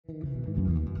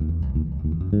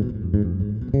There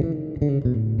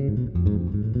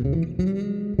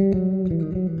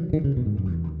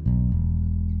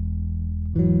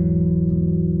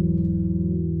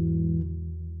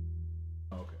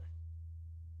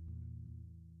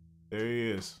he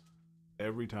is.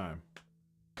 Every time.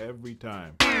 Every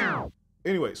time.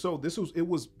 Anyway, so it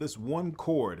was this one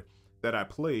chord that I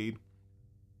played.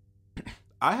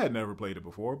 I had never played it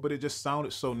before, but it just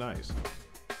sounded so nice.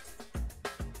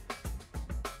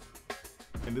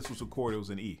 And this was a chord, it was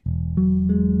an E.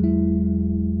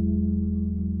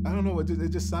 I don't know, it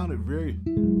just sounded very...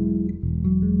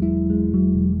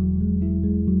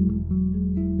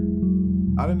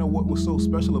 I didn't know what was so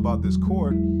special about this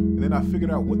chord, and then I figured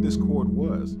out what this chord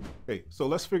was. Okay, so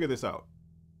let's figure this out.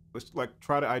 Let's like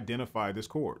try to identify this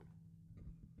chord.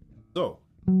 So,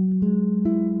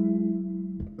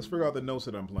 let's figure out the notes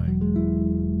that I'm playing.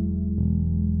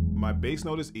 My bass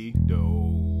note is E,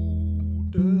 do,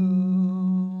 do.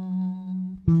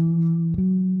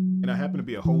 And I happen to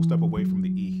be a whole step away from the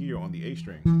E here on the A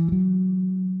string.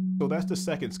 So that's the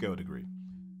second scale degree.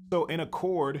 So in a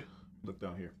chord, look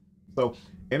down here. So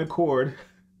in a chord,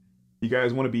 you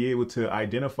guys want to be able to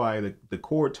identify the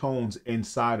chord tones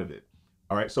inside of it.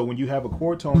 All right, so when you have a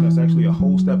chord tone that's actually a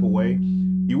whole step away,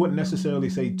 you wouldn't necessarily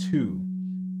say 2.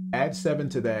 Add 7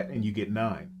 to that and you get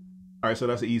 9. All right, so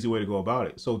that's an easy way to go about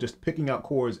it. So just picking out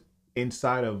chords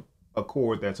inside of a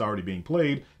chord that's already being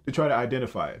played to try to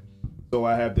identify it. So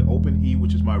I have the open E,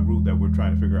 which is my root that we're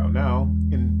trying to figure out now.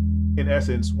 In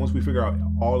essence, once we figure out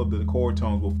all of the chord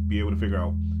tones, we'll be able to figure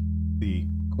out the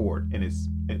chord and its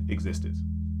existence.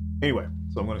 Anyway,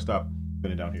 so I'm going to stop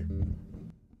spinning down here.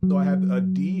 So I have a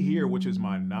D here, which is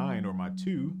my 9 or my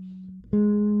 2.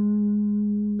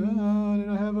 Then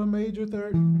I have a major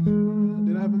third.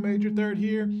 Then I have a major third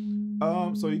here.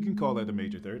 So you can call that the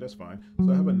major third. That's fine.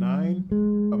 So I have a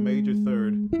 9, a major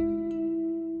third.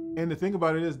 And the thing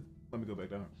about it is, let me go back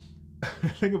down.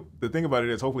 The thing about it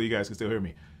is, hopefully you guys can still hear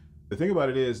me. The thing about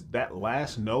it is that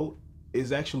last note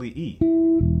is actually E.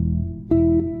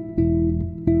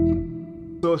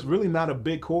 So it's really not a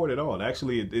big chord at all.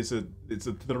 Actually, it's a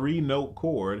 3-note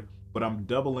chord, but I'm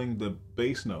doubling the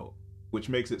bass note, which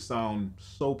makes it sound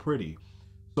so pretty.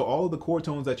 So all of the chord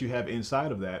tones that you have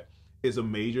inside of that is a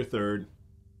major third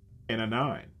and a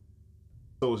 9.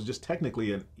 So it's just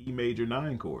technically an E major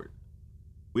 9 chord.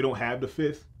 We don't have the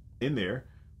 5th in there.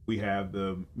 We have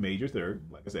the major third,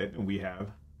 like I said, and we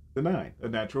have the 9, a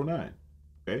natural 9,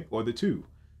 okay, or the 2.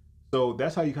 So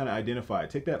that's how you kind of identify it.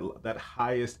 Take that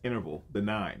highest interval, the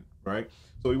 9, right?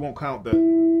 So we won't count the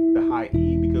high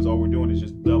E because all we're doing is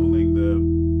just doubling the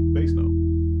bass note.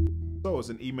 So it's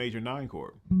an E major 9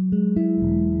 chord.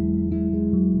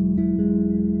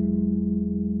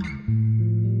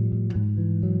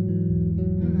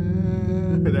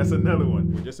 That's another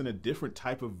one. We're just in a different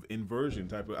type of inversion,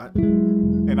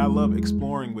 and I love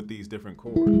exploring with these different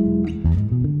chords.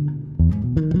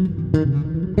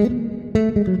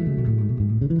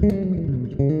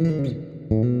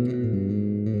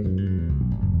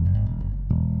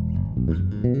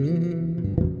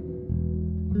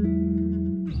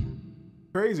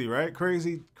 Crazy, right?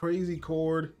 Crazy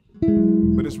chord,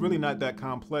 but it's really not that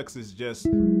complex. It's 3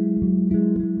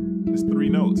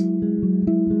 notes,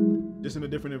 just in a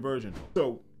different inversion.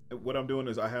 So what I'm doing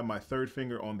is I have my 3rd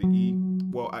finger on the E.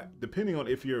 Well, depending on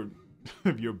if your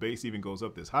bass even goes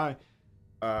up this high,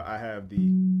 I have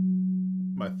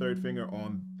my 3rd finger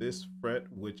on this fret,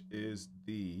 which is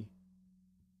the,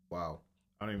 wow,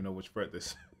 I don't even know which fret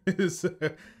this is.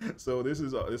 So this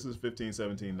is 15,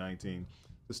 17, 19.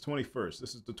 This 21st.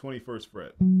 This is the 21st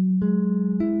fret.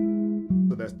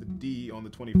 So that's the D on the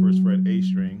 21st fret, A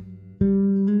string.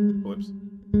 Whoops.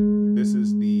 This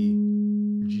is the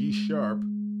G sharp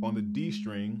on the D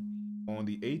string on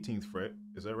the 18th fret.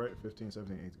 Is that right? 15,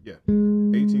 17, 18. Yeah.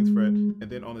 18th fret. And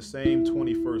then on the same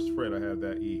 21st fret, I have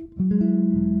that E.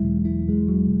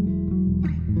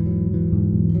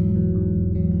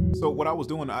 So what I was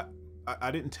doing, I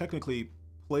didn't technically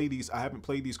play these. I haven't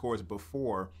played these chords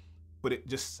before, but it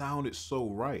just sounded so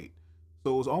right.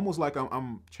 So it was almost like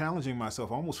I'm challenging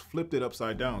myself. I almost flipped it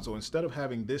upside down. So instead of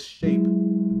having this shape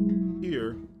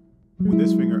here with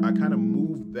this finger, I kind of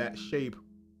moved that shape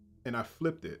and I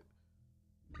flipped it.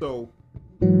 So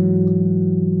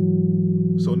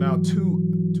now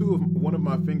one of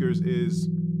my fingers is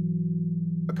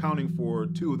accounting for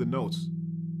 2 of the notes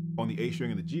on the A string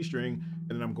and the G string,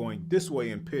 and then I'm going this way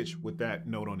in pitch with that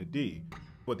note on the D.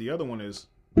 But the other one is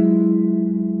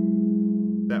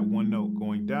that one note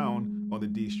going down on the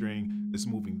D string is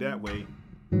moving that way.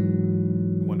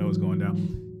 One note is going down.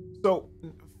 So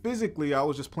physically, I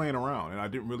was just playing around, and I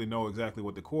didn't really know exactly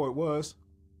what the chord was.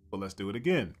 but let's do it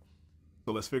again.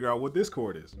 So let's figure out what this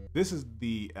chord is. This is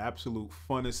the absolute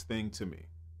funnest thing to me,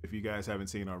 if you guys haven't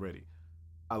seen already.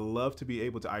 I love to be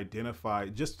able to identify,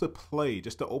 just to play,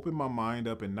 just to open my mind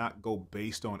up and not go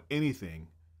based on anything.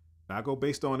 Not go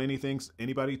based on anything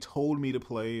anybody told me to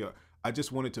play, or I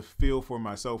just wanted to feel for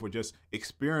myself, or just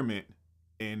experiment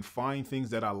and find things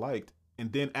that I liked,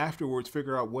 and then afterwards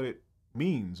figure out what it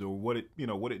means, or what it, you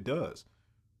know, what it does,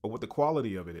 or what the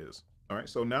quality of it is. All right,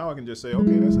 so now I can just say,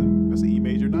 okay, that's an E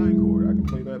major 9 chord. I can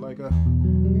play that like a,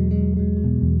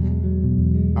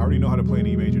 I already know how to play an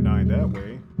E major 9 that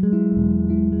way.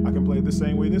 I can play it the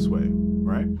same way this way,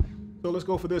 right? So let's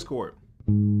go for this chord.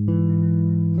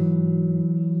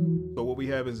 So what we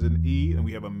have is an E, and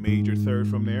we have a major 3rd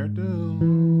from there.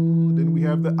 Then we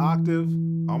have the octave,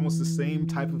 almost the same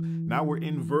type of, now we're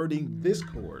inverting this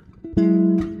chord.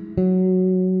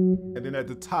 And then at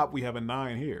the top, we have a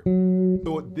 9 here.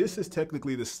 So this is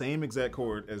technically the same exact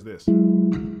chord as this.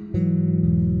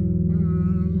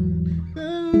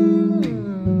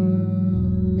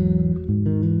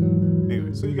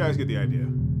 Anyway, so you guys get the idea.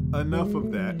 Enough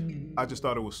of that. I just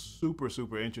thought it was super,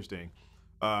 super interesting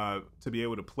to be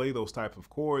able to play those type of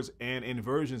chords and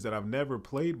inversions that I've never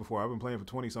played before. I've been playing for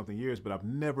 20-something years, but I've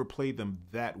never played them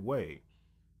that way.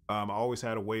 I always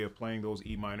had a way of playing those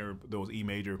E minor, those E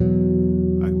major.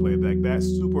 I can play it like that,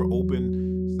 super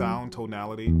open sound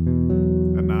tonality, a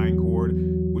 9 chord,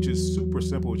 which is super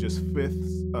simple, just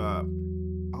fifths. I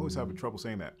always have trouble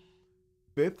saying that.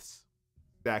 Fifths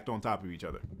stacked on top of each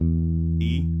other.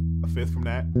 E, a 5th from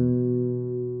that.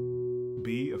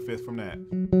 B, a 5th from that.